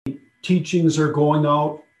teachings are going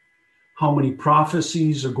out, how many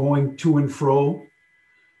prophecies are going to and fro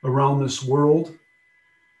around this world,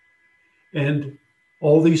 and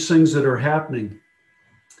all these things that are happening.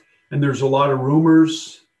 And there's a lot of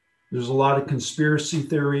rumors, there's a lot of conspiracy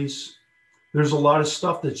theories, there's a lot of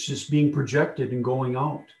stuff that's just being projected and going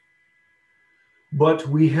out. But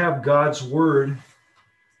we have God's word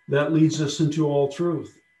that leads us into all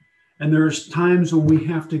truth. And there's times when we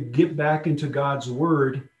have to get back into God's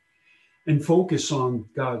word and focus on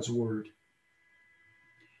God's word.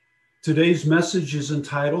 Today's message is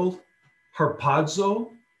entitled harpazo,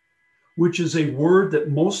 which is a word that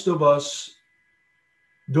most of us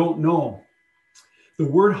don't know. The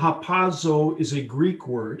word harpazo is a Greek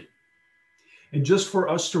word. And just for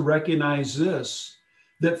us to recognize this,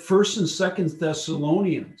 that 1st and 2nd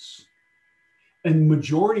Thessalonians and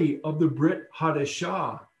majority of the Brit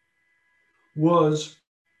Hadashah was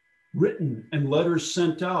written and letters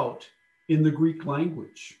sent out in the Greek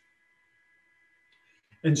language.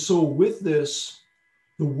 And so with this,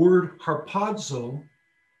 the word harpazo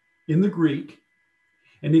in the Greek,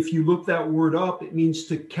 and if you look that word up, it means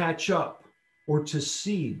to catch up or to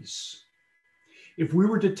seize. If we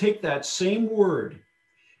were to take that same word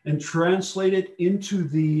and translate it into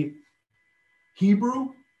the Hebrew,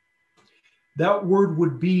 that word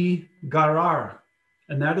would be garar,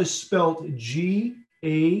 and that is spelled G-A-R-A-R.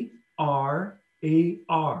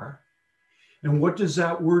 And what does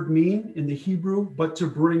that word mean in the Hebrew? But to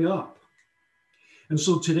bring up. And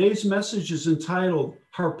so today's message is entitled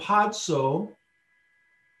harpazo,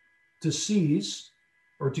 to seize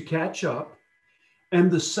or to catch up, and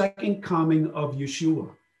the second coming of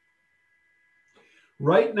Yeshua.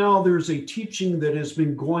 Right now, there's a teaching that has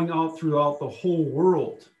been going out throughout the whole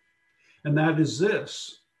world, and that is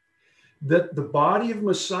this, that the body of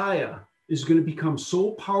Messiah is going to become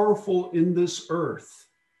so powerful in this earth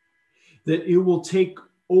that it will take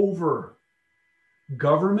over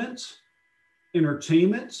government,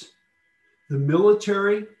 entertainment, the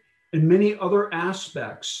military, and many other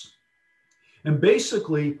aspects. And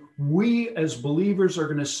basically, we as believers are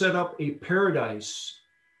going to set up a paradise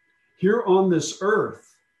here on this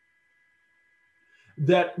earth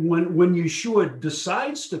that when Yeshua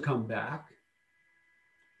decides to come back,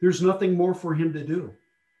 there's nothing more for him to do.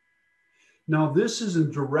 Now, this is a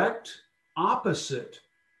direct opposite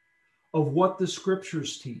of what the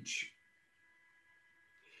scriptures teach.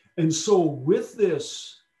 And so with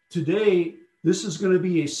this, today, this is going to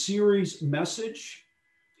be a series message.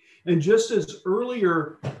 And just as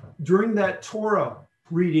earlier during that Torah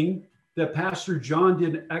reading that Pastor John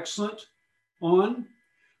did excellent on,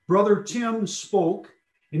 Brother Tim spoke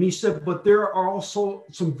and he said, but there are also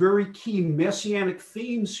some very key messianic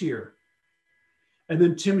themes here. And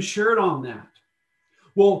then Tim shared on that.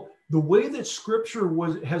 Well, the way that scripture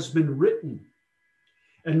has been written,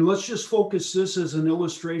 and let's just focus this as an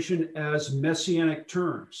illustration as messianic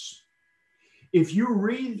terms. If you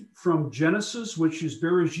read from Genesis, which is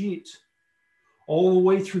Bereshit, all the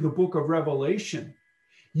way through the book of Revelation,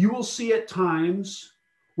 you will see at times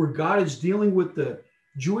where God is dealing with the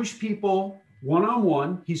Jewish people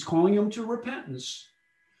one-on-one. He's calling them to repentance.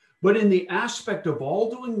 But in the aspect of all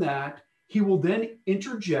doing that, he will then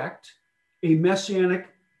interject a messianic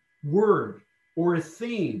word or a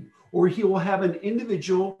theme, or he will have an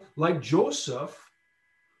individual like Joseph,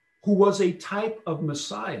 who was a type of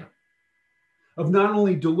Messiah, of not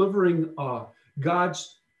only delivering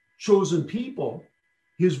God's chosen people,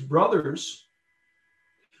 his brothers,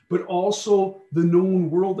 but also the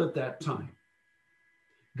known world at that time.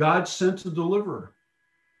 God sent a deliverer.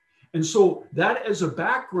 And so that as a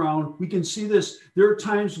background, we can see this. There are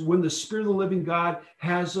times when the Spirit of the living God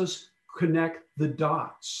has us connect the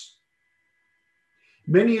dots.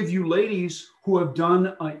 Many of you ladies who have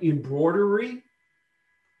done embroidery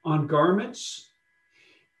on garments,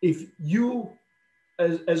 if you,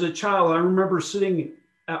 as a child, I remember sitting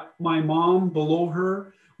at my mom below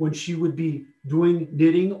her when she would be doing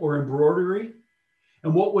knitting or embroidery.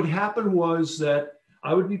 And what would happen was that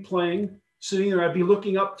I would be playing, sitting there, I'd be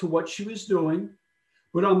looking up to what she was doing,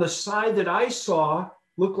 but on the side that I saw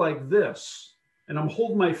looked like this. And I'm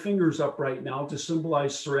holding my fingers up right now to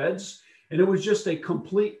symbolize threads. And it was just a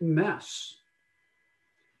complete mess.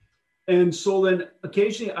 And so then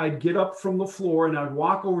occasionally I'd get up from the floor and I'd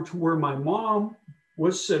walk over to where my mom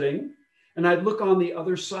was sitting and I'd look on the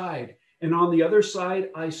other side. And on the other side,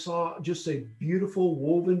 I saw just a beautiful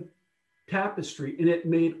woven tapestry, and it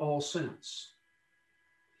made all sense.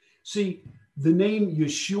 See, the name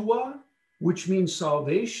Yeshua, which means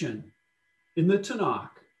salvation in the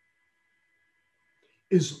Tanakh,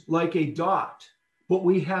 is like a dot, but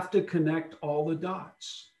we have to connect all the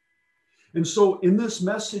dots. And so in this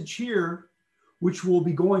message here, which we'll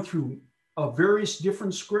be going through various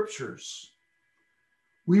different scriptures,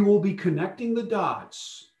 we will be connecting the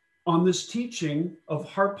dots on this teaching of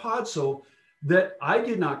harpazo that I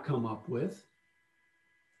did not come up with,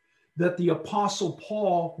 that the Apostle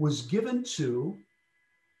Paul was given to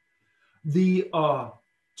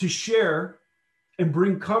share and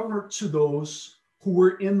bring comfort to those who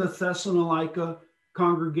were in the Thessalonica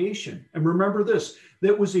congregation. And remember this,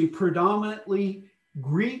 that was a predominantly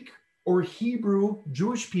Greek or Hebrew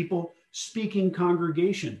Jewish people speaking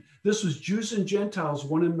congregation. This was Jews and Gentiles,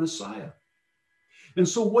 one in Messiah. And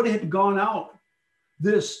so what had gone out,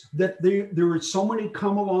 that there were someone had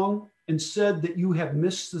come along and said that you have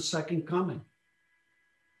missed the second coming.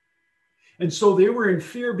 And so they were in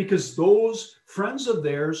fear because those friends of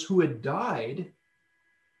theirs who had died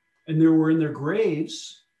and they were in their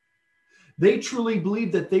graves, they truly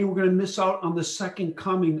believed that they were going to miss out on the second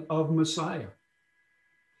coming of Messiah.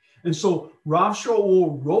 And so Rav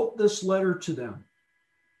Shaul wrote this letter to them.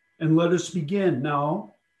 And let us begin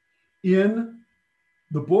now in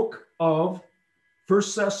the book of 1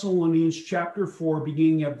 Thessalonians chapter 4,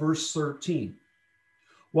 beginning at verse 13.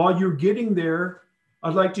 While you're getting there,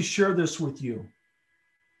 I'd like to share this with you.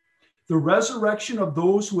 The resurrection of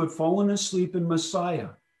those who have fallen asleep in Messiah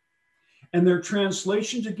and their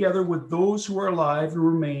translation together with those who are alive and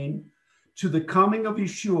remain to the coming of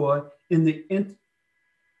Yeshua in the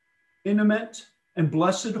intimate and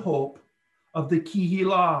blessed hope of the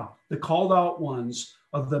Kehillah, the called out ones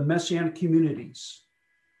of the Messianic communities.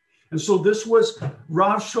 And so this was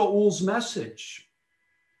Rav Shaul's message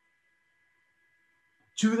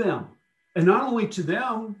to them. And not only to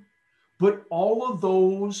them, but all of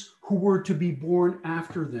those who were to be born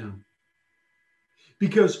after them.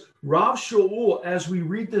 Because Rav Shaul, as we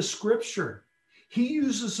read this scripture, he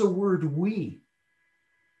uses the word we.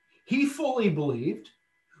 He fully believed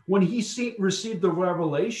when he received the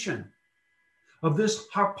revelation of this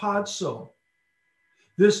harpazo,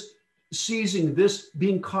 this seizing, this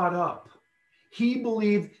being caught up. He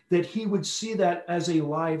believed that he would see that as a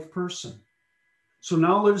live person. So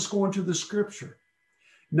now let us go into the scripture.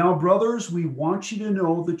 Now, brothers, we want you to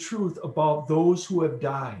know the truth about those who have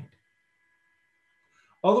died.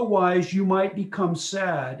 Otherwise, you might become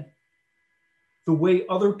sad the way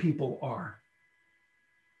other people are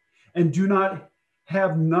and do not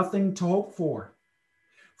have nothing to hope for.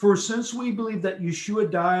 For since we believe that Yeshua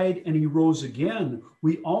died and he rose again,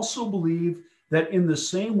 we also believe that in the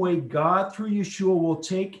same way God through Yeshua will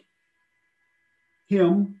take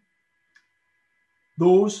him,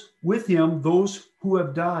 those who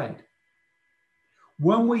have died.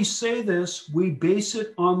 When we say this, we base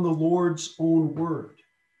it on the Lord's own word.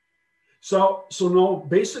 So now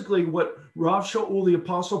basically what Rav Shaul, the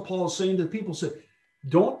Apostle Paul, is saying to the people, said,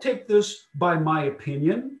 don't take this by my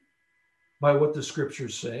opinion, by what the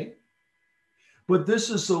scriptures say, but this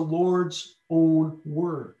is the Lord's own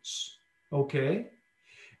words, okay?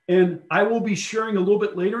 And I will be sharing a little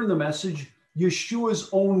bit later in the message, Yeshua's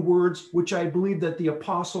own words, which I believe that the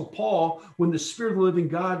Apostle Paul, when the Spirit of the living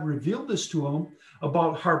God revealed this to him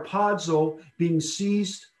about harpazo being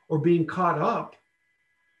seized or being caught up,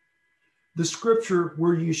 the scripture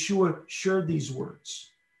where Yeshua shared these words.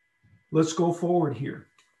 Let's go forward here.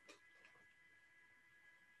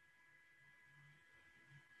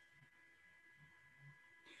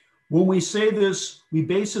 When we say this, we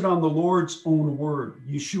base it on the Lord's own word,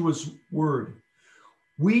 Yeshua's word.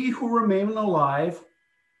 We who remain alive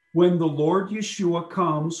when the Lord Yeshua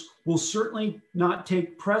comes will certainly not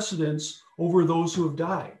take precedence over those who have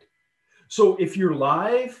died. So if you're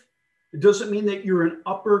alive, it doesn't mean that you're an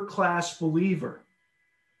upper class believer.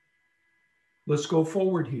 Let's go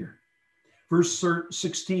forward here. Verse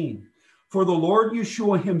 16. For the Lord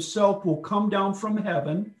Yeshua himself will come down from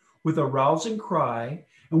heaven with a rousing cry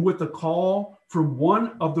and with a call from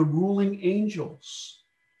one of the ruling angels.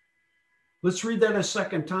 Let's read that a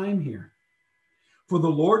second time here. For the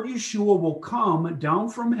Lord Yeshua will come down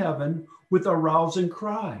from heaven with a rousing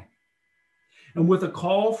cry and with a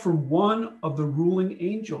call from one of the ruling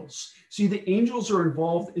angels. See, the angels are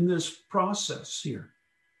involved in this process here.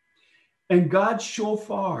 And God's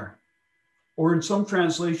shofar, or in some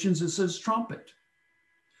translations, it says trumpet.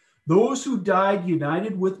 Those who died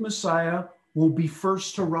united with Messiah will be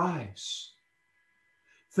first to rise.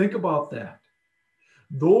 Think about that.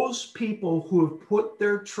 Those people who have put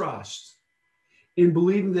their trust in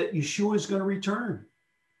believing that Yeshua is going to return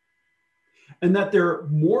and that their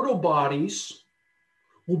mortal bodies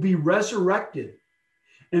will be resurrected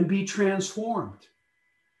and be transformed.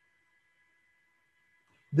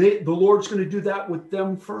 The Lord's going to do that with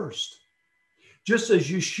them first. just as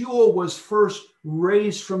Yeshua was first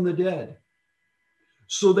raised from the dead,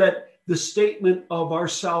 so that the statement of our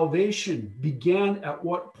salvation began at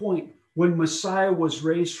what point? When Messiah was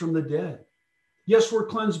raised from the dead. Yes, we're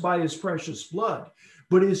cleansed by his precious blood,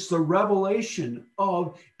 but it's the revelation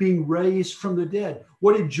of being raised from the dead.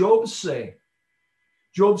 What did Job say?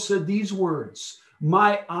 Job said these words,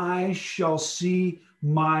 "My eyes shall see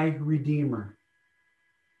my Redeemer."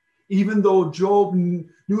 Even though Job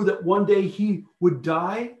knew that one day he would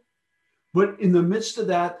die, but in the midst of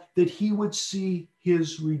that he would see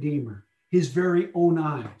his Redeemer, his very own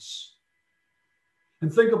eyes.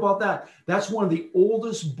 And think about that. That's one of the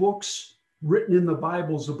oldest books written in the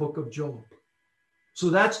Bible, is the book of Job. So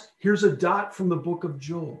here's a dot from the book of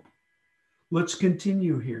Job. Let's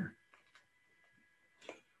continue here.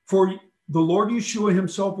 For the Lord Yeshua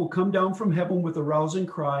himself will come down from heaven with a rousing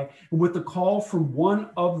cry and with a call from one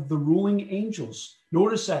of the ruling angels.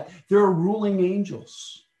 Notice that there are ruling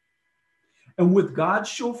angels. And with God's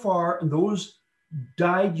shofar, and those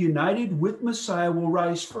died united with Messiah will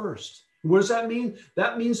rise first. What does that mean?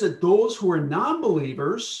 That means that those who are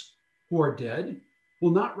non-believers, who are dead,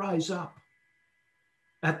 will not rise up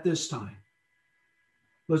at this time.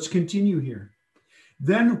 Let's continue here.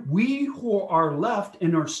 Then we who are left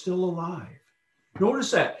and are still alive.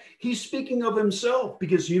 Notice that. He's speaking of himself,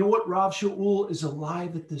 because you know what? Rav Shaul is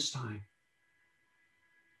alive at this time.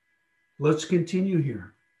 Let's continue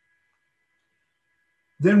here.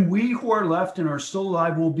 Then we who are left and are still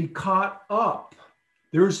alive will be caught up.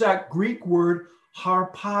 There's that Greek word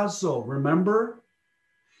harpazo, remember?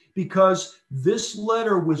 Because this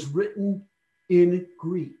letter was written in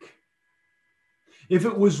Greek. If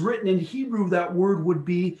it was written in Hebrew, that word would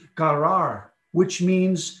be garar, which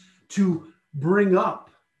means to bring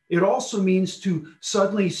up. It also means to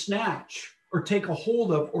suddenly snatch or take a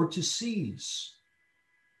hold of or to seize.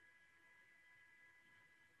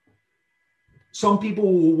 Some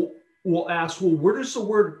people will ask, well, where does the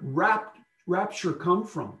word rapture come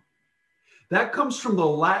from? That comes from the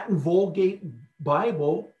Latin Vulgate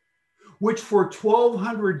Bible, which for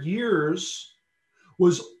 1,200 years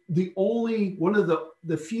was one of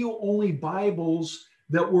the few only Bibles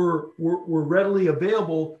that were readily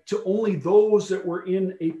available to only those that were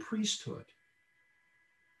in a priesthood.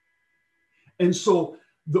 And so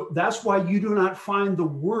that's why you do not find the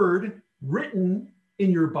word written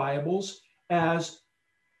in your Bibles as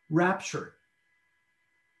rapture.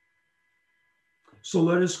 So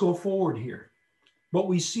let us go forward here. But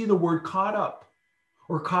we see the word caught up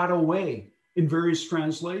or caught away in various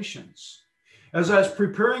translations. As I was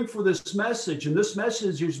preparing for this message, and this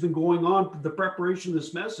message has been going on, the preparation of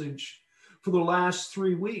this message, for the last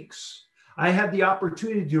 3 weeks, I had the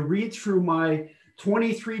opportunity to read through my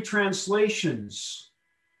 23 translations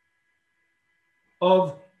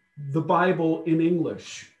of the Bible in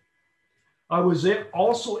English. I was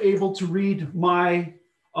also able to read my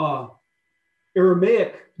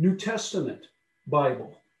Aramaic New Testament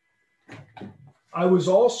Bible. I was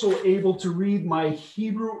also able to read my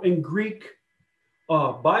Hebrew and Greek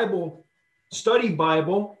Bible, study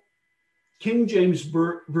Bible, King James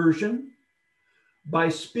Version, by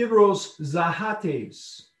Spiros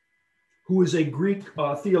Zahates, who is a Greek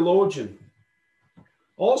theologian.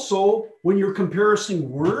 Also, when you're comparing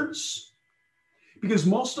words, because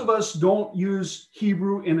most of us don't use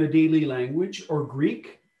Hebrew in a daily language or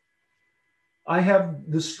Greek, I have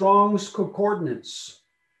the Strong's Concordance,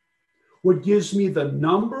 what gives me the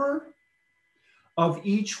number of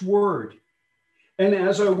each word. And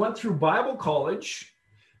as I went through Bible college,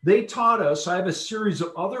 they taught us, I have a series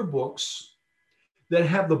of other books that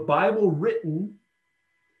have the Bible written,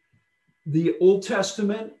 the Old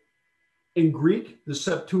Testament in Greek, the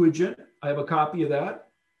Septuagint. I have a copy of that.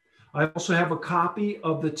 I also have a copy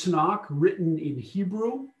of the Tanakh written in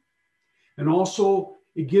Hebrew. And also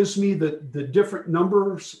it gives me the different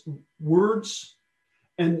numbers, words,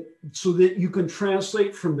 and so that you can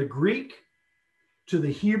translate from the Greek to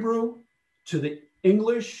the Hebrew to the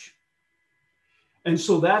English. And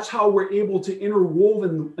so that's how we're able to interwove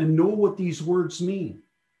and know what these words mean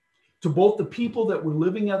to both the people that were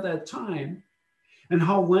living at that time and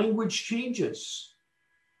how language changes.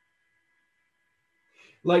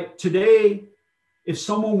 Like today, if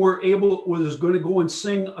someone was going to go and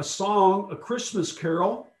sing a song, a Christmas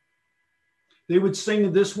carol, they would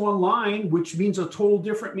sing this one line, which means a total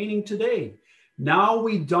different meaning today. Now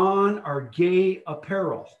we don our gay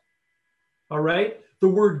apparel. All right. The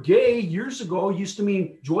word gay years ago used to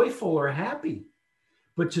mean joyful or happy,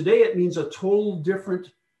 but today it means a total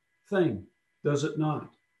different thing, does it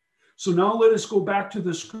not? So now let us go back to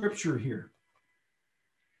the scripture here.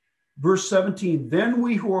 Verse 17, then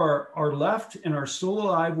we who are left and are still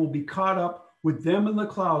alive will be caught up with them in the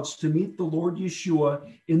clouds to meet the Lord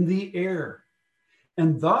Yeshua in the air.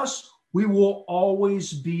 And thus we will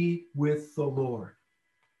always be with the Lord.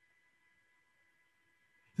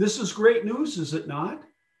 This is great news, is it not?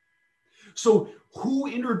 So who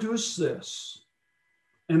introduced this?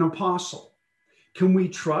 An apostle. Can we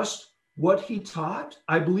trust what he taught?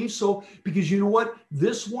 I believe so, because you know what?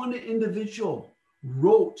 This one individual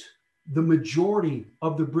wrote the majority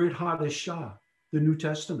of the Brit Hadashah, the New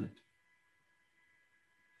Testament.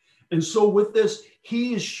 And so with this,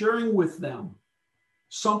 he is sharing with them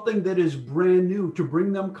something that is brand new to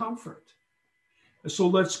bring them comfort. So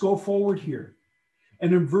let's go forward here.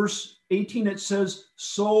 And in verse 18, it says,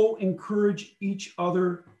 so encourage each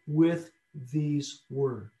other with these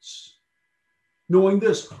words. Knowing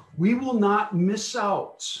this, we will not miss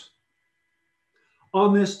out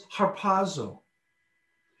on this harpazo,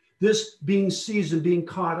 this being seized and being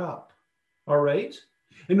caught up. All right?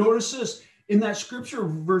 And notice this, in that scripture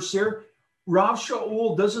verse there, Rav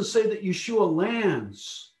Shaul doesn't say that Yeshua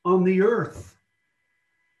lands on the earth.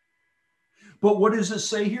 But what does it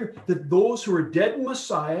say here? That those who are dead in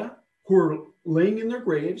Messiah, who are laying in their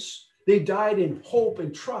graves, they died in hope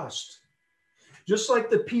and trust. Just like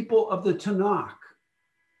the people of the Tanakh,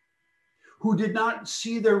 who did not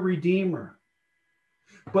see their Redeemer,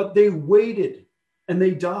 but they waited and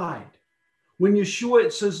they died. When Yeshua,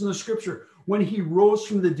 it says in the scripture, when he rose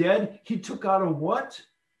from the dead, he took out of what?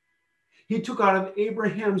 He took out of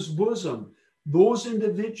Abraham's bosom those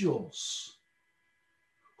individuals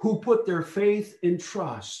who put their faith and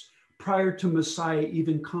trust prior to Messiah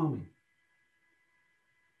even coming.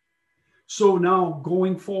 So now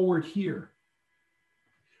going forward here,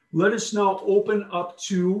 let us now open up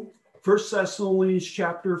to 1 Thessalonians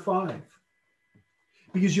chapter 5.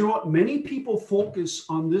 Because you know what? Many people focus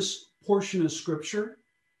on this portion of scripture,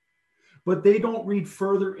 but they don't read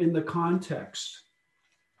further in the context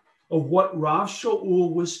of what Rav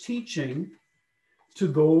Shaul was teaching to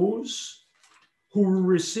those who were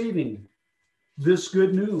receiving this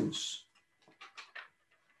good news.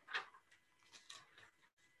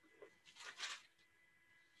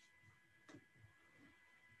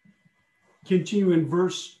 Continue in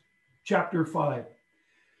verse chapter 5.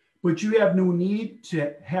 But you have no need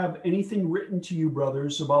to have anything written to you,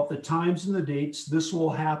 brothers, about the times and the dates this will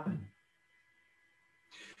happen.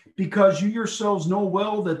 Because you yourselves know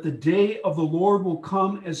well that the day of the Lord will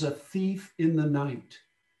come as a thief in the night.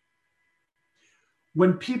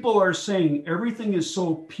 When people are saying everything is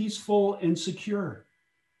so peaceful and secure,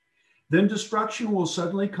 then destruction will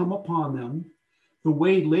suddenly come upon them, the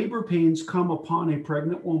way labor pains come upon a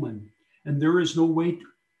pregnant woman, and there is no way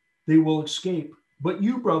they will escape. But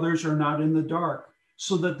you, brothers, are not in the dark,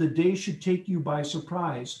 so that the day should take you by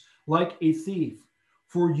surprise, like a thief.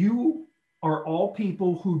 For you are all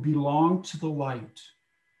people who belong to the light,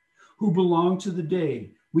 who belong to the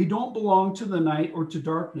day. We don't belong to the night or to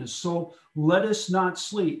darkness, so let us not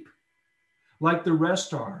sleep like the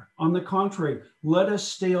rest are. On the contrary, let us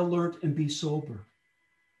stay alert and be sober.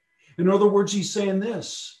 In other words, he's saying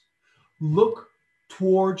this: look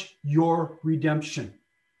towards your redemption,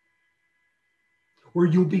 where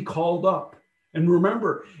you'll be called up. And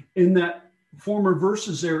remember, in that former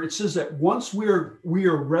verses there, it says that once we are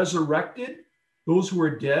resurrected, those who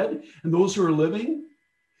are dead and those who are living,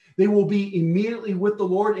 they will be immediately with the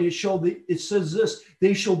Lord. And it says this: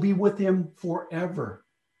 they shall be with him forever.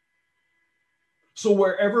 So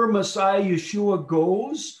wherever Messiah Yeshua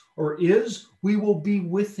goes or is, we will be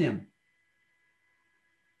with him.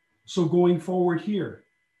 So going forward here,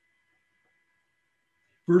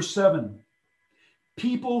 verse 7,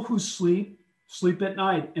 people who sleep at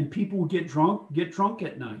night, and people who get drunk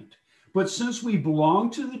at night. But since we belong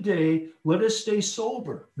to the day, let us stay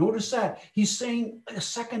sober. Notice that he's saying a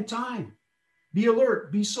second time, be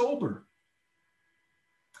alert, be sober.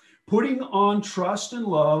 Putting on trust and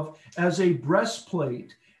love as a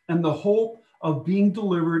breastplate and the hope of being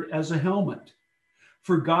delivered as a helmet.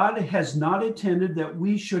 For God has not intended that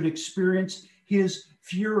we should experience his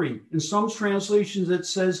fury. In some translations, it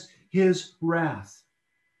says his wrath.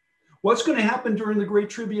 What's going to happen during the Great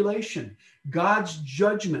Tribulation? God's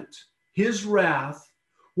judgment, his wrath,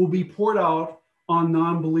 will be poured out on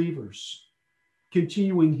non-believers.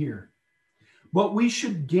 Continuing here. But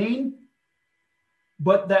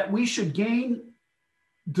that we should gain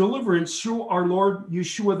deliverance through our Lord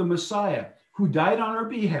Yeshua the Messiah, who died on our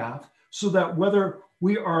behalf, so that whether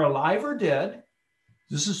we are alive or dead,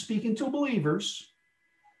 this is speaking to believers,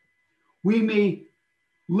 we may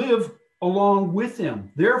live along with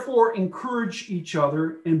him. Therefore, encourage each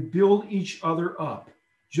other and build each other up,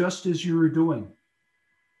 just as you were doing.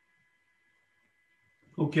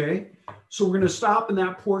 Okay, so we're going to stop in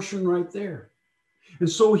that portion right there. And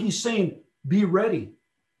so he's saying, be ready.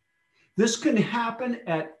 This can happen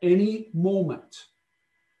at any moment,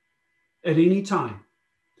 at any time.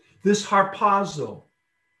 This harpazo,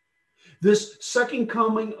 this second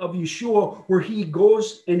coming of Yeshua, where he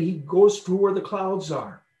goes to where the clouds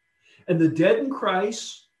are. And the dead in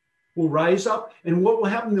Christ will rise up. And what will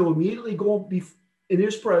happen? They'll immediately go in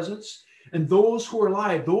his presence. And those who are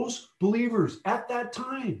alive, those believers at that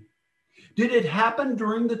time. Did it happen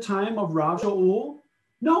during the time of Rav Shaul?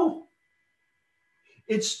 No.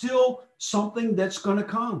 It's still something that's going to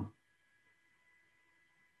come.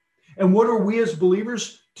 And what are we as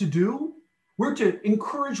believers to do? We're to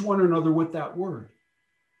encourage one another with that word.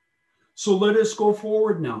 So let us go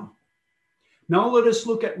forward now. Now let us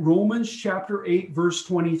look at Romans chapter 8, verse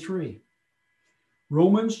 23.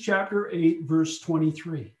 Romans chapter 8, verse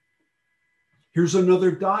 23. Here's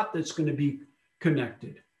another dot that's going to be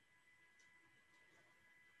connected.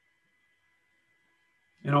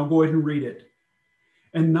 And I'll go ahead and read it.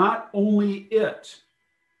 And not only it,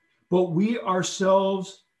 but we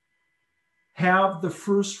ourselves have the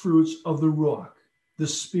first fruits of the Ruach, the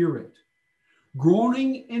Spirit,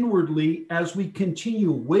 groaning inwardly as we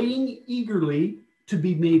continue, waiting eagerly to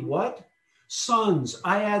be made what? Sons.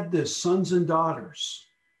 I add this, sons and daughters.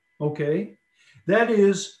 Okay? That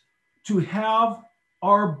is to have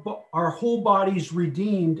our whole bodies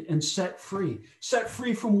redeemed and set free. Set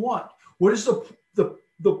free from what? What is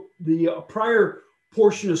the prior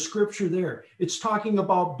portion of scripture there? It's talking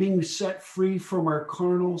about being set free from our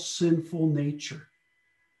carnal, sinful nature.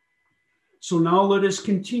 So now let us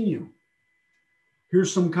continue.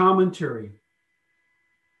 Here's some commentary.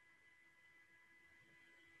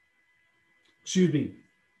 Excuse me.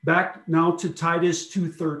 Back now to Titus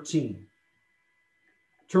 2:13.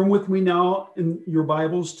 Turn with me now in your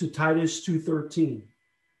Bibles to Titus 2:13.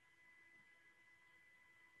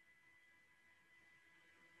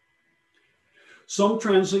 Some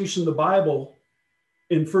translation of the Bible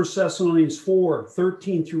in 1 Thessalonians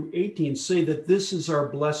 4:13 through 18 say that this is our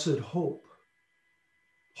blessed hope.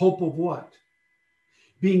 Hope of what?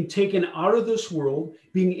 Being taken out of this world,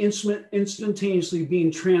 being instantaneously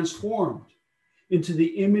being transformed into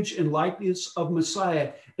the image and likeness of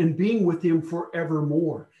Messiah and being with him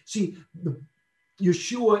forevermore. See,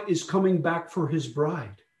 Yeshua is coming back for his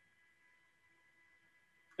bride.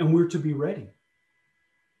 And we're to be ready.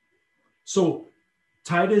 So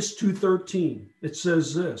Titus 2:13, it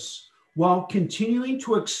says this, while continuing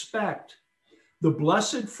to expect the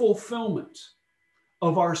blessed fulfillment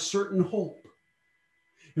of our certain hope.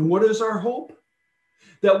 And what is our hope?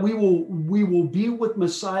 That we will be with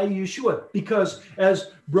Messiah Yeshua. Because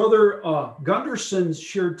as Brother Gunderson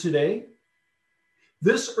shared today,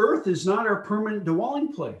 this earth is not our permanent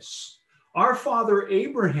dwelling place. Our father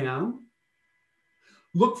Abraham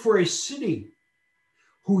looked for a city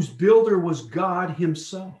whose builder was God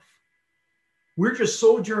himself. We're just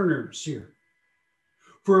sojourners here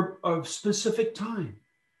for a specific time.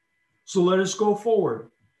 So let us go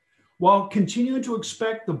forward. While continuing to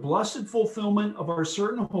expect the blessed fulfillment of our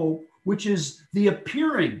certain hope, which is the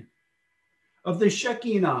appearing of the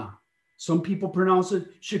Shekinah, some people pronounce it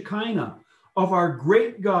Shekinah, of our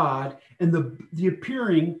great God, and the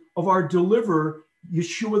appearing of our deliverer,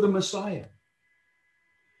 Yeshua the Messiah.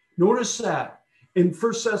 Notice that in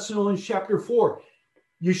 1 Thessalonians chapter 4,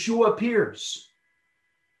 Yeshua appears.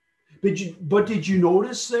 But did you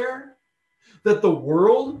notice there that the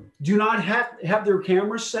world do not have their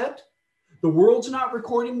cameras set? The world's not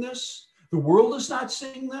recording this. The world is not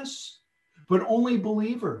seeing this, but only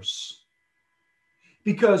believers.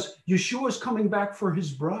 Because Yeshua is coming back for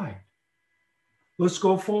his bride. Let's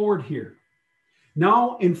go forward here.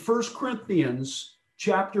 Now in 1 Corinthians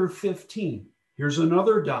chapter 15, here's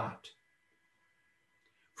another dot.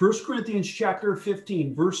 1 Corinthians chapter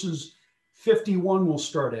 15, verses 51 we'll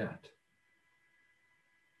start at.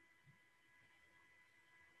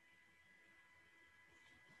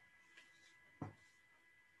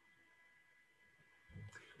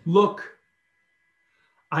 Look,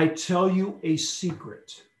 I tell you a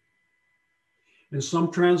secret. In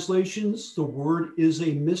some translations, the word is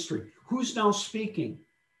a mystery. Who's now speaking?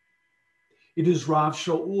 It is Rav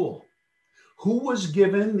Shaul, who was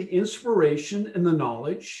given the inspiration and the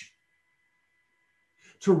knowledge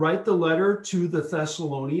to write the letter to the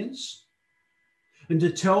Thessalonians and to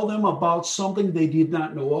tell them about something they did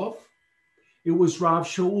not know of. It was Rav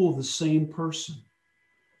Shaul, the same person.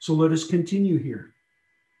 So let us continue here.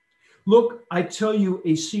 Look, I tell you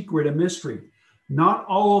a secret, a mystery. Not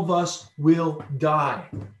all of us will die.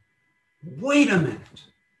 Wait a minute.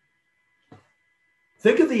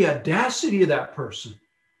 Think of the audacity of that person.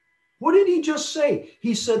 What did he just say?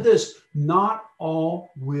 He said this, not all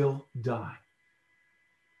will die.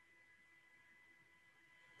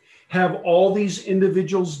 Have all these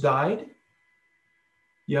individuals died?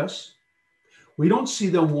 Yes. We don't see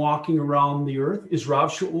them walking around the earth. Is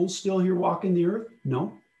Rav Shaul still here walking the earth?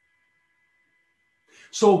 No.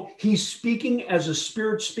 So he's speaking as a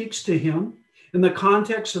spirit speaks to him in the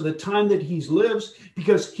context of the time that he lives,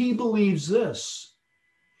 because he believes this.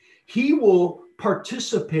 He will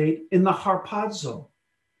participate in the harpazo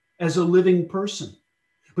as a living person.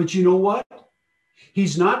 But you know what?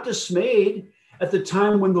 He's not dismayed at the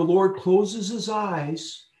time when the Lord closes his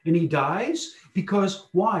eyes and he dies. Because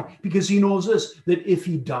why? Because he knows this, that if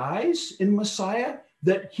he dies in Messiah,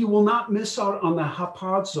 that he will not miss out on the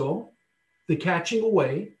harpazo, the catching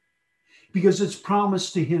away, because it's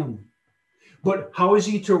promised to him. But how is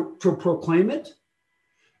he to proclaim it?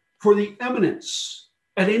 For the eminence,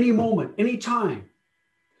 at any moment, any time,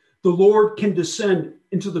 the Lord can descend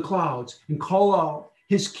into the clouds and call out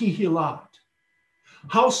his kihilat.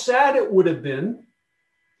 How sad it would have been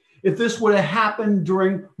if this would have happened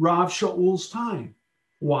during Rav Shaul's time.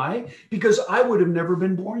 Why? Because I would have never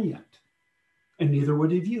been born yet, and neither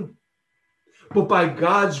would have you. But by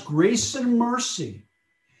God's grace and mercy,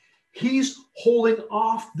 he's holding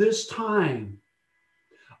off this time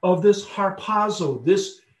of this harpazo,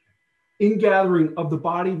 this ingathering of the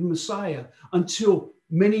body of Messiah, until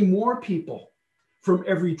many more people from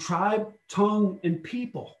every tribe, tongue, and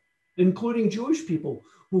people, including Jewish people,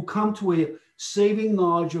 will come to a saving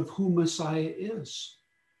knowledge of who Messiah is.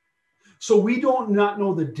 So we don't not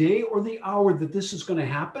know the day or the hour that this is going to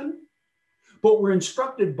happen, but we're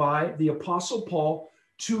instructed by the Apostle Paul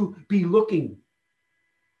to be looking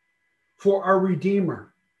for our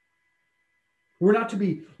Redeemer. We're not to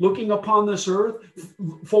be looking upon this earth,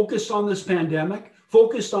 focused on this pandemic,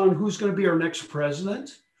 focused on who's going to be our next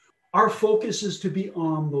president. Our focus is to be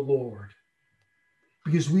on the Lord,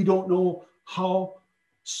 because we don't know how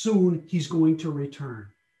soon he's going to return.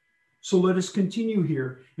 So let us continue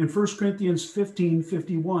here in 1 Corinthians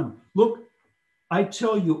 15:51. Look, I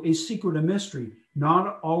tell you a secret, a mystery.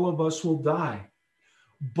 Not all of us will die,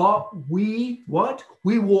 but we, what?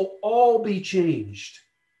 We will all be changed.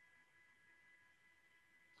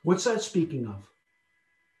 What's that speaking of?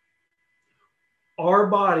 Our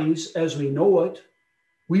bodies, as we know it,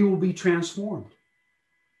 we will be transformed.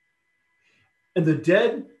 And the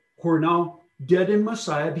dead who are now dead in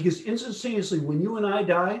Messiah, because instantaneously when you and I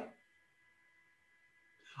die,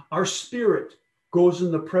 our spirit goes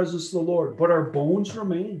in the presence of the Lord, but our bones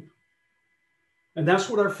remain. And that's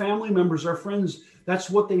what our family members, our friends, that's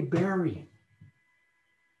what they bury.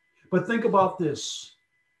 But think about this.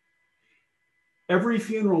 Every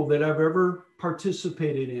funeral that I've ever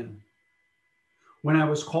participated in, when I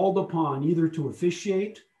was called upon either to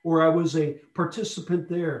officiate or I was a participant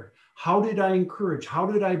there, how did I encourage? How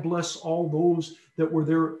did I bless all those that were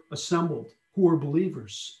there assembled who were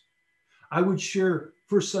believers? I would share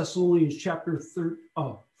 1 Thessalonians chapter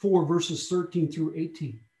 4, verses 13 through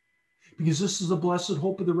 18, because this is the blessed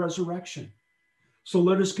hope of the resurrection. So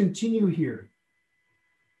let us continue here.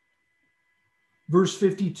 Verse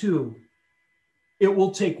 52, it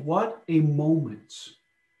will take what? A moment,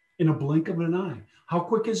 in a blink of an eye. How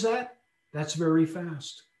quick is that? That's very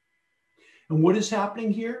fast. And what is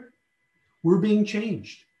happening here? We're being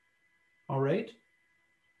changed. All right?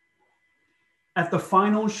 At the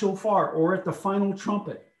final shofar, or at the final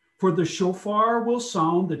trumpet, for the shofar will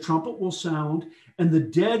sound, the trumpet will sound, and the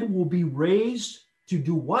dead will be raised to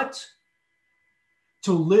do what?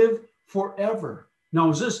 To live forever. Now,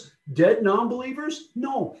 is this dead non-believers?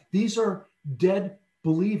 No, these are dead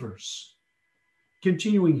believers.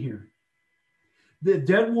 Continuing here. The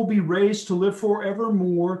dead will be raised to live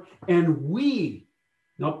forevermore, and we,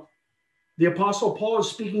 now, the Apostle Paul is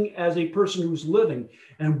speaking as a person who's living,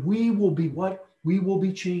 and we will be what? We will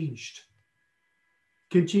be changed.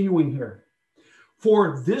 Continuing here.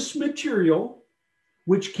 For this material,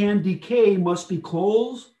 which can decay, must be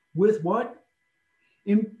clothed with what?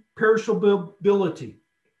 Imperishability.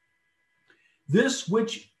 This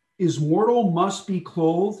which is mortal must be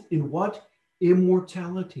clothed in what?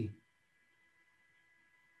 Immortality.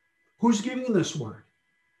 Who's giving this word?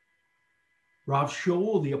 Rav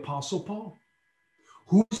Shaul, the Apostle Paul.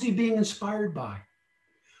 Who is he being inspired by?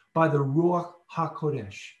 By the Ruach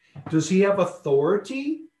HaKodesh. Does he have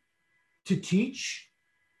authority to teach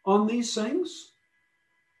on these things?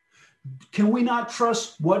 Can we not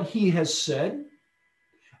trust what he has said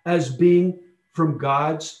as being from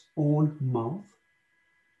God's own mouth?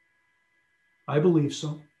 I believe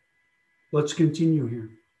so. Let's continue here.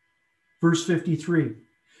 Verse 53.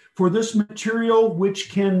 For this material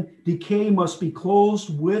which can decay must be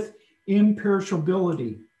clothed with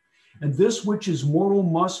imperishability, and this which is mortal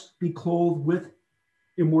must be clothed with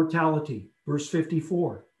immortality. Verse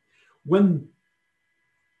 54. When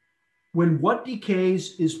what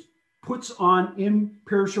decays puts on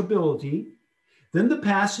imperishability, then the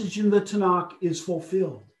passage in the Tanakh is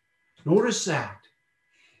fulfilled. Notice that.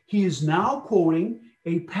 He is now quoting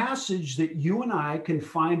a passage that you and I can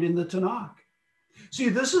find in the Tanakh. See,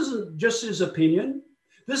 this isn't just his opinion.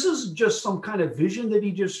 This is just some kind of vision that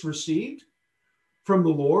he just received from the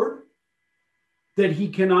Lord that he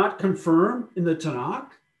cannot confirm in the Tanakh.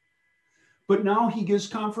 But now he gives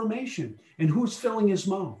confirmation. And who's filling his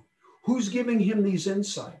mouth? Who's giving him these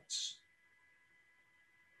insights?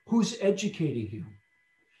 Who's educating him?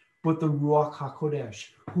 But the Ruach HaKodesh,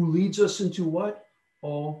 who leads us into what?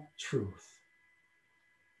 All truth.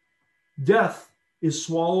 Death is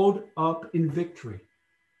swallowed up in victory.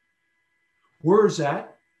 Where is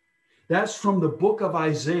that? That's from the book of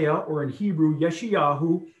Isaiah, or in Hebrew,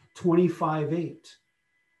 Yeshayahu 25:8.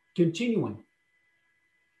 Continuing.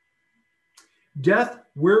 Death,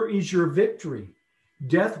 where is your victory?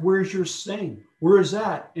 Death, where's your sting? Where is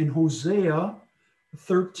that? In Hosea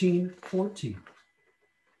 13:14.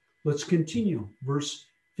 Let's continue. Verse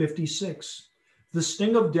 56. The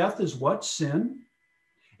sting of death is what? Sin.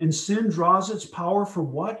 And sin draws its power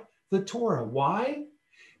from what? The Torah. Why?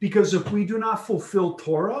 Because if we do not fulfill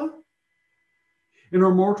Torah in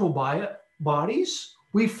our mortal bodies,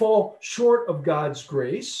 we fall short of God's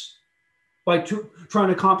grace by trying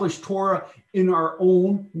to accomplish Torah in our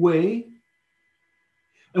own way.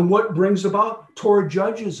 And what brings about? Torah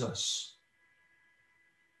judges us.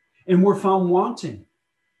 And we're found wanting.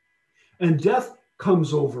 And death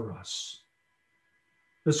comes over us.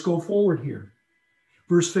 Let's go forward here.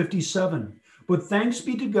 Verse 57. But thanks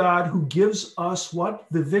be to God who gives us what?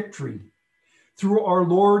 The victory through our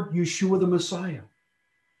Lord Yeshua the Messiah.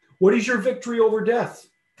 What is your victory over death?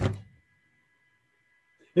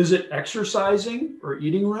 Is it exercising or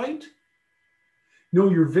eating right? No,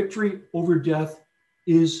 your victory over death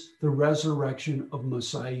is the resurrection of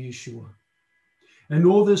Messiah Yeshua. And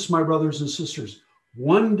know this, my brothers and sisters,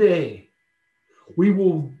 one day we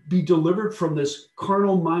will be delivered from this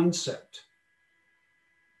carnal mindset,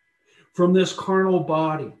 from this carnal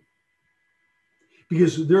body,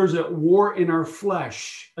 because there's a war in our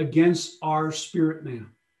flesh against our spirit man.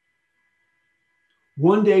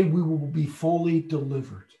 One day we will be fully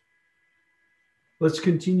delivered. Let's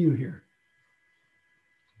continue here.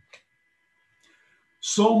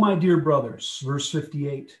 So, my dear brothers, verse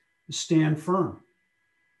 58, stand firm.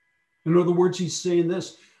 In other words, he's saying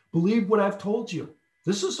this, believe what I've told you.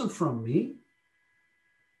 This isn't from me.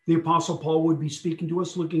 The Apostle Paul would be speaking to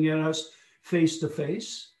us, looking at us face to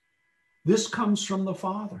face. This comes from the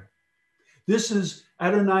Father. This is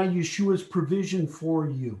Adonai Yeshua's provision for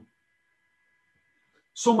you.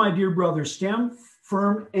 So, my dear brothers, stand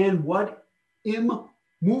firm and what?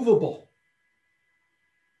 Immovable.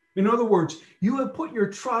 In other words, you have put your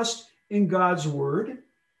trust in God's word.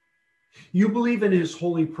 You believe in his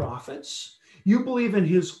holy prophets. You believe in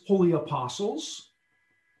his holy apostles.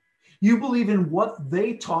 You believe in what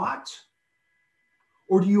they taught.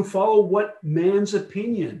 Or do you follow what man's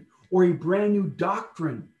opinion or a brand new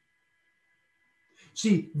doctrine?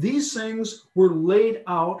 See, these things were laid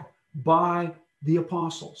out by the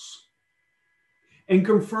apostles and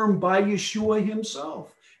confirmed by Yeshua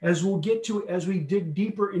himself, as we'll get to as we dig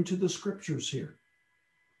deeper into the scriptures here.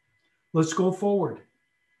 Let's go forward.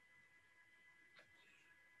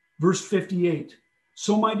 Verse 58.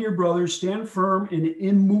 So, my dear brothers, stand firm and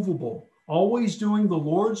immovable, always doing the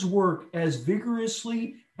Lord's work as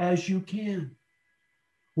vigorously as you can.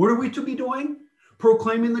 What are we to be doing?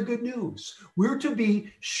 Proclaiming the good news. We're to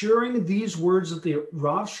be sharing these words that the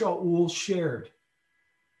Rav Shaul shared,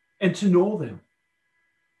 and to know them,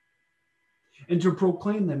 and to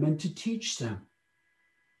proclaim them, and to teach them.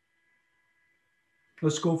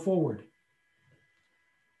 Let's go forward.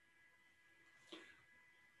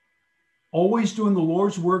 Always doing the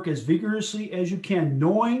Lord's work as vigorously as you can,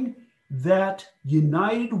 knowing that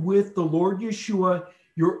united with the Lord Yeshua,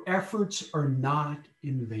 your efforts are not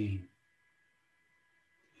in vain.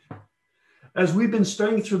 As we've been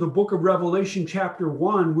studying through the book of Revelation, chapter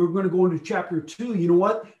 1, we're going to go into chapter 2. You know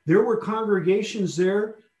what? There were congregations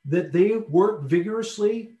there that they worked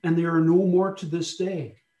vigorously, and they are no more to this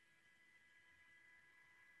day.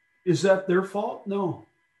 Is that their fault? No.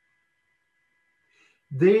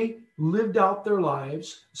 They lived out their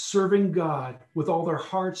lives serving God with all their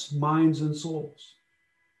hearts, minds, and souls.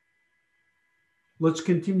 Let's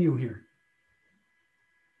continue here.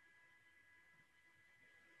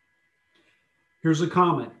 Here's a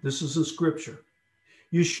comment. This is in scripture.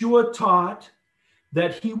 Yeshua taught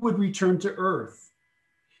that he would return to earth,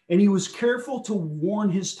 and he was careful to warn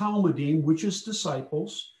his Talmudim, which is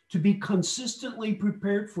disciples, to be consistently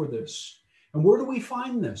prepared for this. And where do we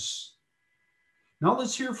find this? Now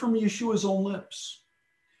let's hear from Yeshua's own lips.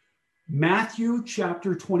 Matthew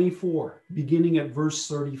chapter 24, beginning at verse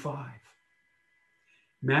 35.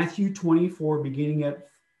 Matthew 24, beginning at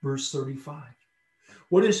verse 35.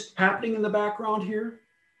 What is happening in the background here?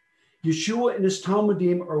 Yeshua and his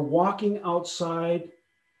Talmudim are walking outside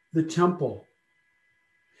the temple.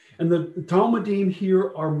 And the Talmudim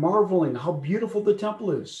here are marveling how beautiful the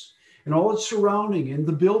temple is and all its surrounding and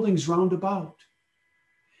the buildings round about.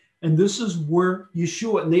 And this is where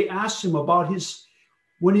Yeshua, and they asked him about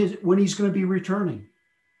when he's going to be returning.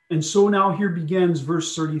 And so now here begins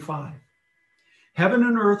verse 35. Heaven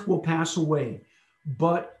and earth will pass away,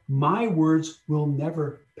 but my words will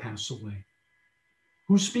never pass away.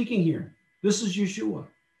 Who's speaking here? This is Yeshua,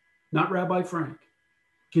 not Rabbi Frank.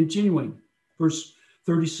 Continuing, verse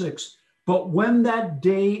 36. But when that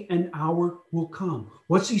day and hour will come,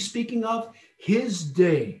 what's he speaking of? His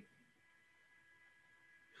day.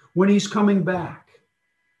 When he's coming back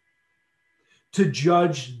to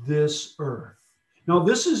judge this earth. Now,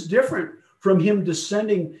 this is different from him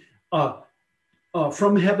descending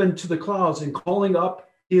from heaven to the clouds and calling up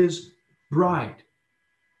his bride,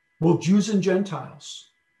 both Jews and Gentiles.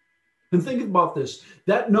 And think about this.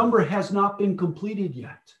 That number has not been completed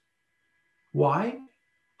yet. Why?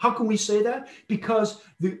 How can we say that? Because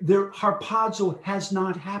their harpazo has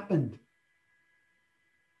not happened.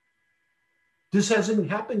 This hasn't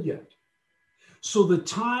happened yet. So the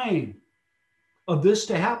time of this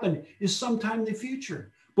to happen is sometime in the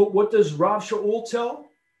future. But what does Rav Shaul tell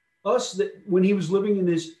us that when he was living in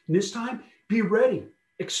his time? Be ready.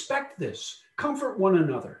 Expect this. Comfort one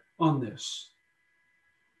another on this.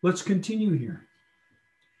 Let's continue here.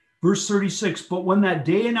 Verse 36, but when that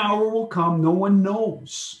day and hour will come, no one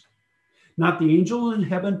knows. Not the angel in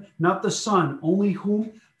heaven, not the Son, only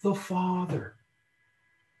whom? The Father.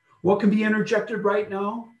 What can be interjected right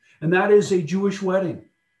now? And that is a Jewish wedding.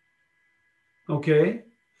 Okay?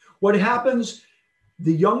 What happens?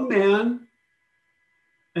 The young man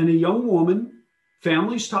and a young woman,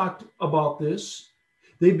 families talked about this.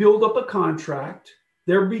 They build up a contract.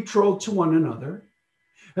 They're betrothed to one another.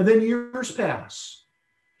 And then years pass.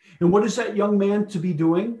 And what is that young man to be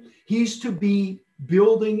doing? He's to be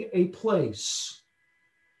building a place.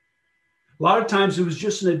 A lot of times it was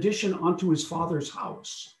just an addition onto his father's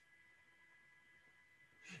house.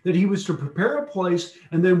 That he was to prepare a place,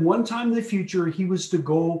 and then one time in the future, he was to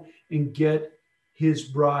go and get his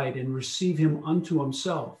bride and receive him unto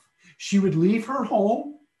himself. She would leave her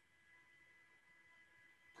home.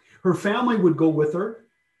 Her family would go with her,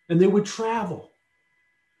 and they would travel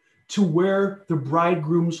to where the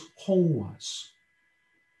bridegroom's home was.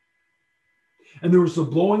 And there was the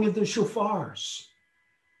blowing of the shofars,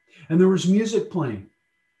 and there was music playing.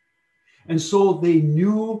 And so they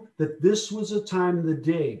knew that this was a time the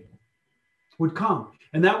day would come.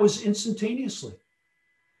 And that was instantaneously.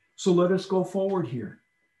 So let us go forward here.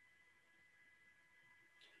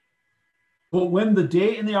 But when the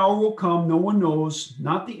day and the hour will come, no one knows,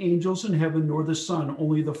 not the angels in heaven, nor the Son,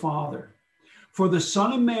 only the Father. For the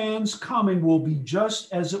Son of Man's coming will be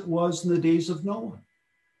just as it was in the days of Noah.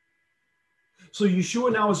 So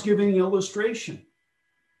Yeshua now is giving an illustration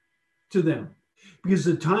to them. Because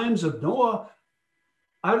the times of Noah,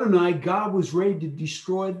 Adonai, God was ready to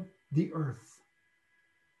destroy the earth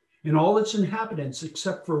and all its inhabitants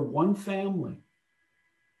except for one family.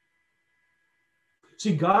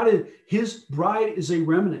 See, his bride is a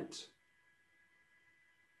remnant.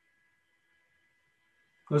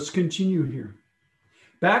 Let's continue here.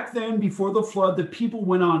 Back then, before the flood, the people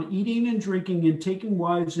went on eating and drinking and taking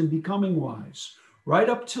wives and becoming wise, right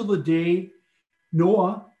up till the day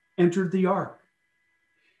Noah entered the ark.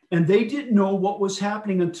 And they didn't know what was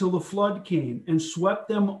happening until the flood came and swept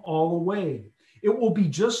them all away. It will be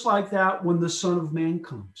just like that when the Son of Man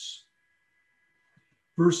comes.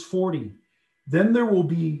 Verse 40, then there will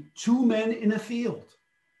be two men in a field.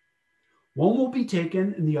 One will be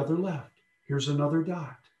taken and the other left. Here's another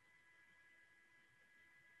dot.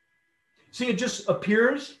 See, it just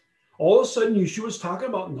appears, all of a sudden Yeshua's talking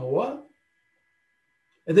about Noah.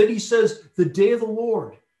 And then he says, the day of the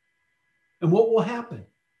Lord. And what will happen?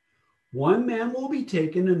 One man will be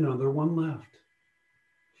taken and another one left.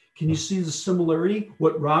 Can you see the similarity?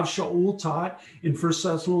 What Rav Shaul taught in 1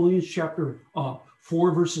 Thessalonians chapter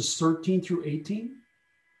 4, verses 13 through 18?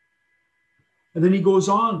 And then he goes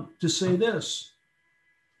on to say this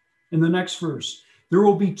in the next verse. There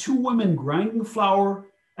will be two women grinding flour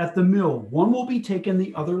at the mill. One will be taken,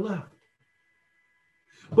 the other left.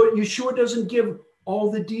 But Yeshua doesn't give all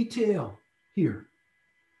the detail here,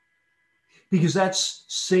 because that's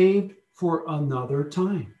saved for another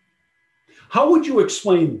time. How would you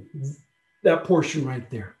explain that portion right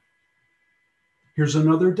there? Here's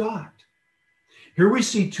another dot. Here we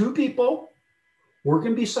see two people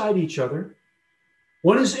working beside each other.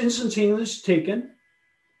 One is instantaneously taken,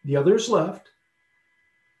 the other is left.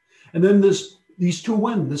 And then these two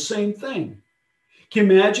women, the same thing. Can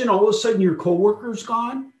you imagine all of a sudden your coworker's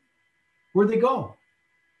gone? Where'd they go?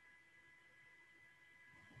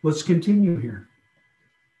 Let's continue here.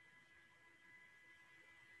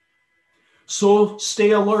 So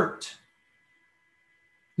stay alert.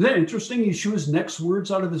 Isn't that interesting? Yeshua's next words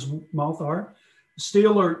out of his mouth are, stay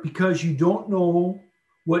alert, because you don't know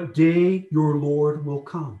what day your Lord will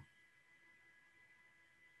come.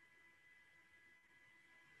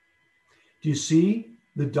 Do you see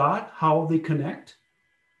the dot, how they connect?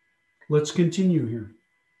 Let's continue here.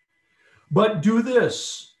 But do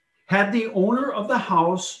this. Had the owner of the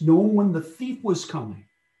house known when the thief was coming?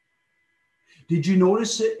 Did you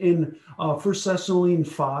notice it in 1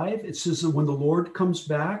 Thessalonians 5? It says that when the Lord comes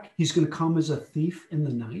back, he's going to come as a thief in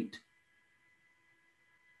the night.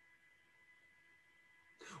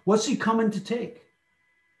 What's he coming to take?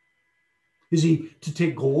 Is he to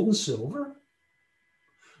take gold and silver?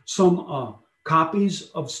 Some copies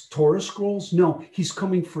of Torah scrolls? No, he's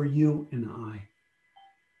coming for you and I.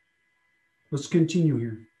 Let's continue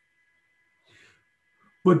here.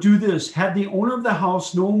 But do this. Had the owner of the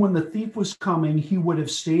house known when the thief was coming, he would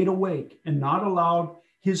have stayed awake and not allowed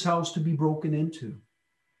his house to be broken into.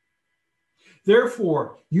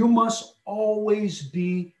 Therefore, you must always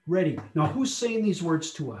be ready. Now, who's saying these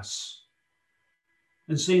words to us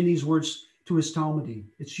and saying these words to his Talmudim?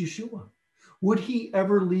 It's Yeshua. Would he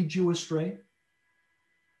ever lead you astray?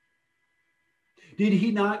 Did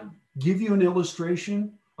he not give you an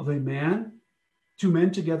illustration of a man, two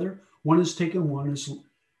men together? One is taken, one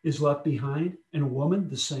is left behind, and a woman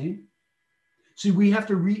the same. See, we have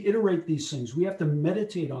to reiterate these things. We have to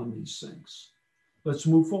meditate on these things. Let's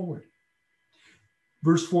move forward.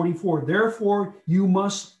 Verse 44, therefore you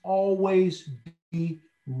must always be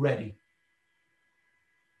ready.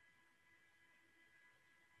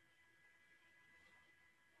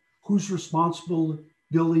 Whose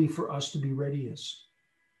responsibility for us to be ready is?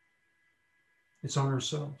 It's on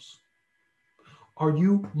ourselves. Are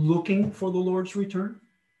you looking for the Lord's return?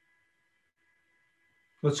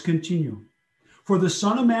 Let's continue. For the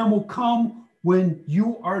Son of Man will come when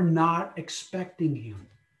you are not expecting him.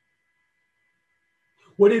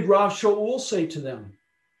 What did Rav Shaul say to them?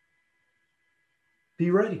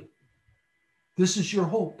 Be ready. This is your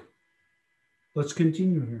hope. Let's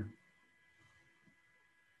continue here.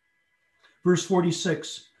 Verse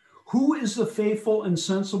 46. Who is the faithful and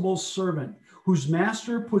sensible servant whose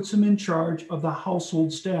master puts him in charge of the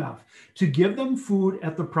household staff to give them food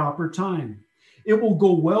at the proper time? It will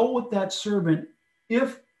go well with that servant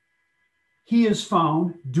if he is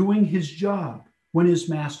found doing his job when his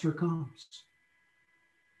master comes.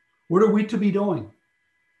 What are we to be doing?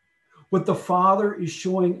 What the Father is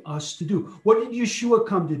showing us to do. What did Yeshua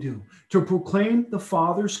come to do? To proclaim the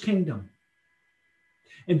Father's kingdom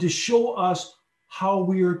and to show us how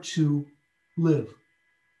we are to live.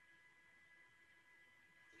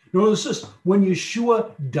 Notice this, when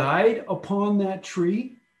Yeshua died upon that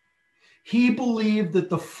tree, he believed that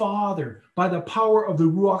the Father, by the power of the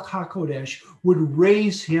Ruach HaKodesh, would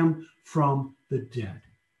raise him from the dead.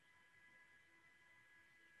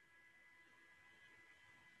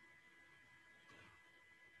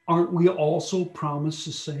 Aren't we also promised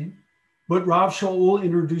the same? But Rav Shaul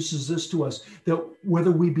introduces this to us, that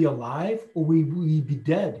whether we be alive or we be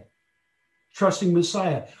dead, trusting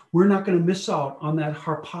Messiah, we're not going to miss out on that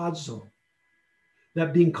harpazo,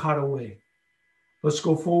 that being caught away. Let's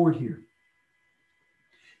go forward here.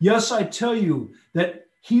 Yes, I tell you that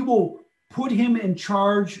he will put him in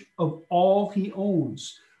charge of all he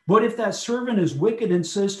owns. But if that servant is wicked and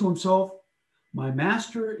says to himself, my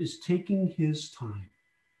master is taking his time,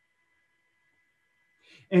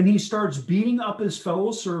 and he starts beating up his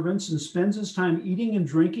fellow servants and spends his time eating and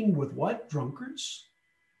drinking with what? Drunkards?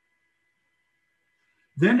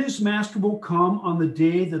 Then his master will come on the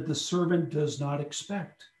day that the servant does not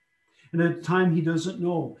expect, and at a time he doesn't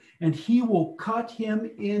know, and he will cut him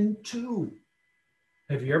in two.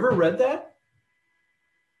 Have you ever read that?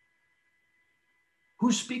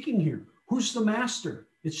 Who's speaking here? Who's the master?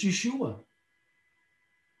 It's Yeshua.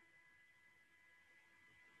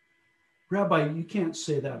 Rabbi, you can't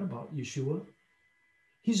say that about Yeshua.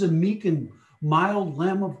 He's a meek and mild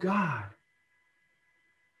Lamb of God.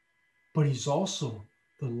 But he's also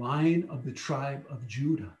the Lion of the tribe of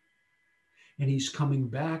Judah. And he's coming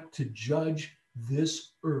back to judge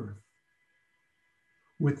this earth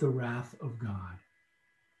with the wrath of God.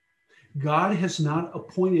 God has not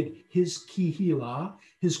appointed his Kehillah,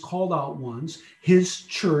 his called out ones, his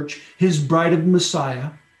church, his bride of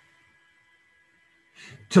Messiah,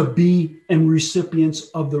 to be and recipients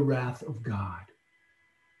of the wrath of God.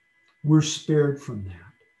 We're spared from that.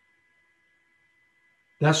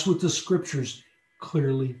 That's what the scriptures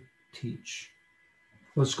clearly teach.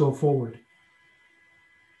 Let's go forward.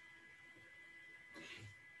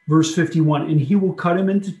 Verse 51, and he will cut him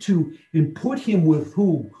into two and put him with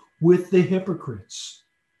whom? With the hypocrites,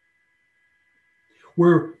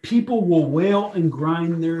 where people will wail and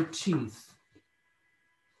grind their teeth.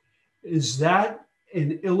 Is that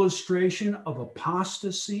an illustration of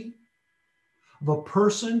apostasy? Of a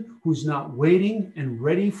person who's not waiting and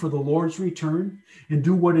ready for the Lord's return and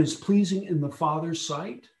do what is pleasing in the Father's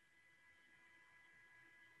sight?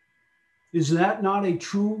 Is that not a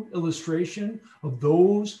true illustration of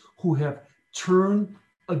those who have turned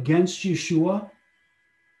against Yeshua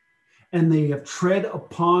and they have tread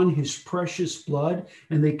upon his precious blood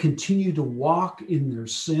and they continue to walk in their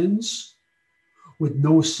sins with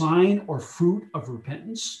no sign or fruit of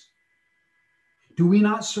repentance? Do we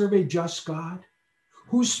not serve a just God?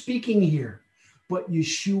 Who's speaking here but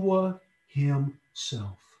Yeshua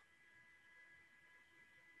himself?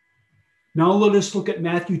 Now let us look at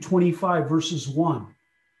Matthew 25, verses 1.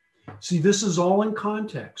 See, this is all in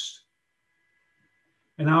context.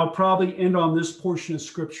 And I'll probably end on this portion of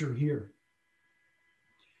scripture here.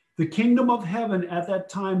 The kingdom of heaven at that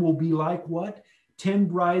time will be like what? 10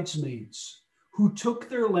 bridesmaids who took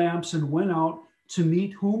their lamps and went out to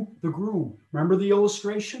meet whom? The groom. Remember the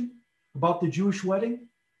illustration about the Jewish wedding?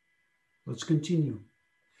 Let's continue.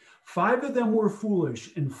 5 of them were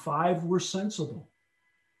foolish and 5 were sensible.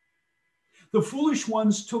 The foolish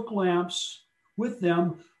ones took lamps with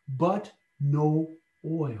them, but no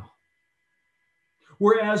oil.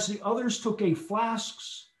 Whereas the others took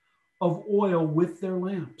flasks of oil with their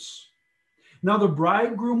lamps. Now the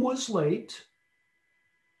bridegroom was late,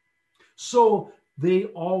 so they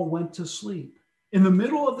all went to sleep. In the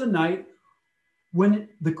middle of the night, when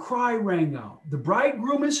the cry rang out, the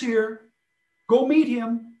bridegroom is here, go meet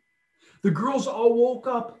him. The girls all woke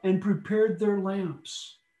up and prepared their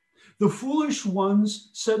lamps. The foolish ones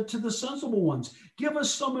said to the sensible ones, give us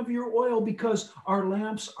some of your oil because our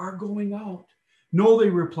lamps are going out. No, they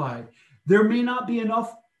replied, there may not be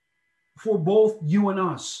enough for both you and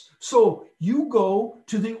us. So you go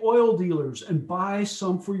to the oil dealers and buy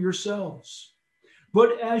some for yourselves.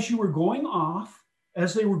 But as they were going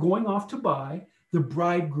off to buy, the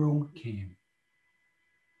bridegroom came.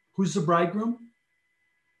 Who's the bridegroom?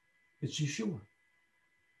 It's Yeshua.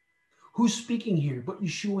 Who's speaking here but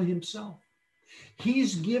Yeshua himself?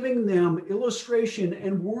 He's giving them illustration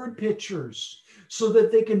and word pictures so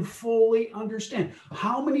that they can fully understand.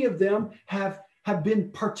 How many of them have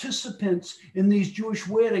been participants in these Jewish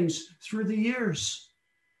weddings through the years?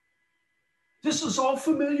 This is all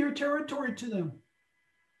familiar territory to them.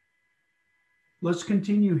 Let's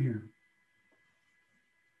continue here.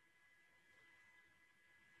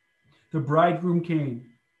 The bridegroom came.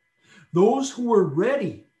 Those who were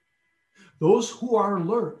ready, those who are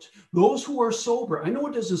alert, those who are sober. I know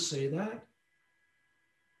it doesn't say that,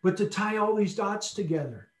 but to tie all these dots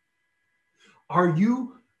together, are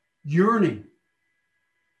you yearning?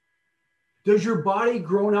 Does your body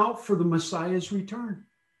groan out for the Messiah's return?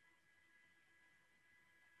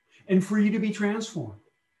 And for you to be transformed?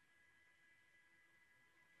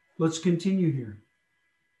 Let's continue here.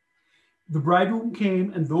 The bridegroom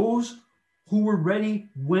came, and those who were ready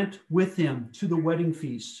went with him to the wedding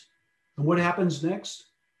feast. And what happens next?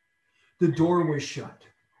 The door was shut.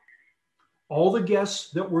 All the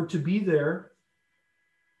guests that were to be there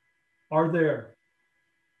are there.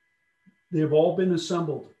 They have all been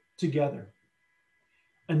assembled together.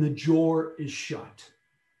 And the door is shut.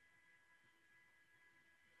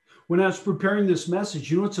 When I was preparing this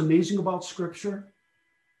message, you know what's amazing about Scripture?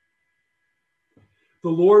 The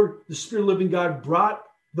Lord, the Spirit of the living God, brought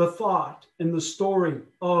the thought and the story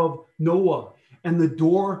of Noah and the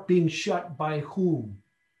door being shut by whom?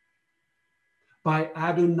 By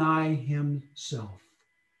Adonai himself.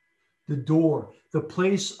 The door, the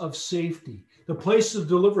place of safety, the place of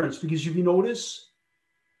deliverance. Because if you notice,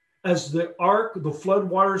 as the ark, the flood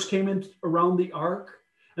waters came in around the ark,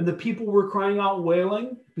 and the people were crying out,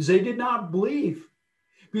 wailing, because they did not believe.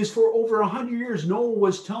 Because for over 100 years, Noah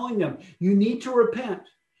was telling them, you need to repent.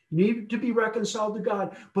 You need to be reconciled to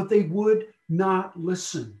God. But they would not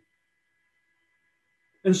listen.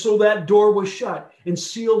 And so that door was shut and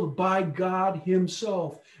sealed by God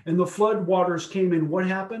himself. And the flood waters came in. What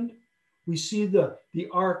happened? We see the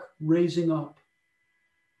ark raising up,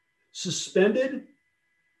 suspended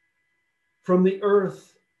from the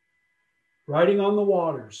earth, riding on the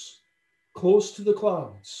waters, close to the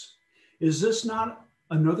clouds. Is this not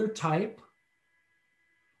another type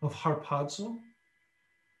of harpazo?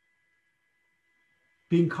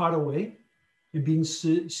 Being caught away and being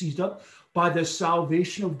seized up by the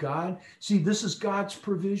salvation of God. See, this is God's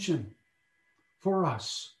provision for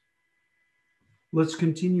us. Let's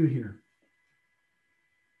continue here.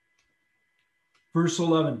 Verse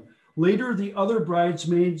 11. Later, the other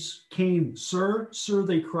bridesmaids came. Sir, sir,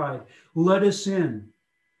 they cried, let us in.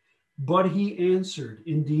 But he answered,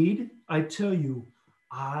 indeed, I tell you,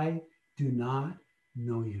 I do not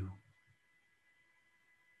know you.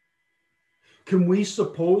 Can we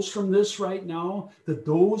suppose from this right now that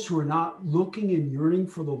those who are not looking and yearning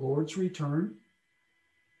for the Lord's return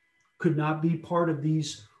could not be part of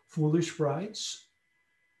these foolish brides?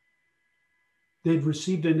 They'd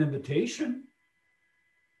received an invitation.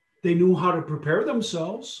 They knew how to prepare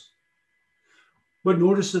themselves. But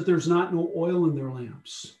notice that there's not no oil in their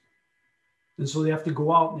lamps. And so they have to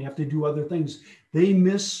go out and they have to do other things. They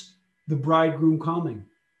miss the bridegroom coming.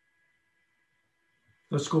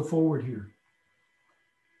 Let's go forward here.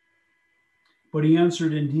 But he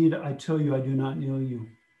answered, indeed, I tell you, I do not know you.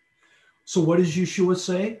 So what does Yeshua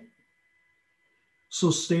say? So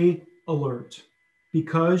stay alert,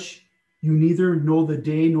 because you neither know the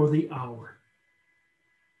day nor the hour.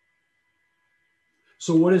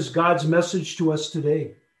 So what is God's message to us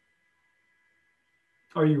today?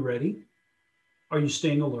 Are you ready? Are you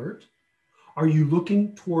staying alert? Are you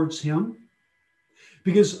looking towards him?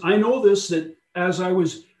 Because I know this, that as I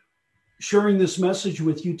was sharing this message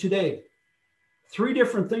with you today, 3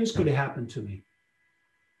 different things could have happened to me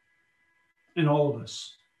and all of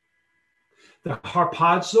us. The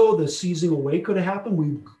harpazo, the seizing away, could have happened.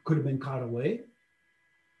 We could have been caught away.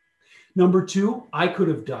 Number 2, I could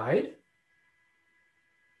have died,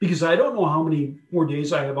 because I don't know how many more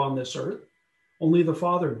days I have on this earth. Only the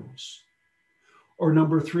Father knows. Or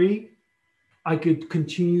number 3, I could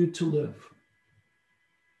continue to live.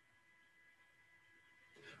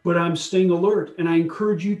 But I'm staying alert, and I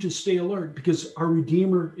encourage you to stay alert, because our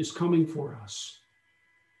Redeemer is coming for us.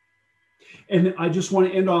 And I just want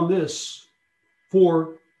to end on this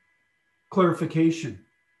for clarification.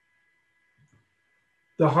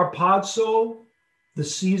 The harpazo, the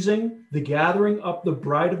seizing, the gathering up the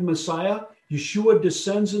bride of Messiah, Yeshua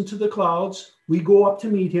descends into the clouds. We go up to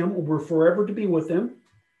meet him. We're forever to be with him.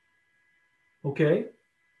 Okay?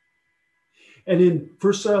 And in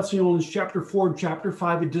 1 Thessalonians chapter 4 and chapter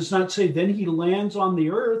 5, it does not say, then he lands on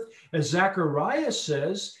the earth, as Zechariah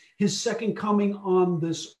says, his second coming on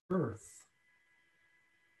this earth.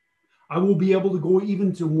 I will be able to go even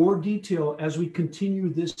into more detail as we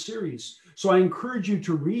continue this series. So I encourage you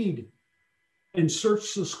to read and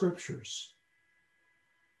search the scriptures.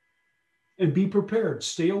 And be prepared.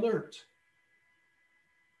 Stay alert.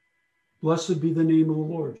 Blessed be the name of the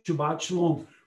Lord. Shabbat shalom.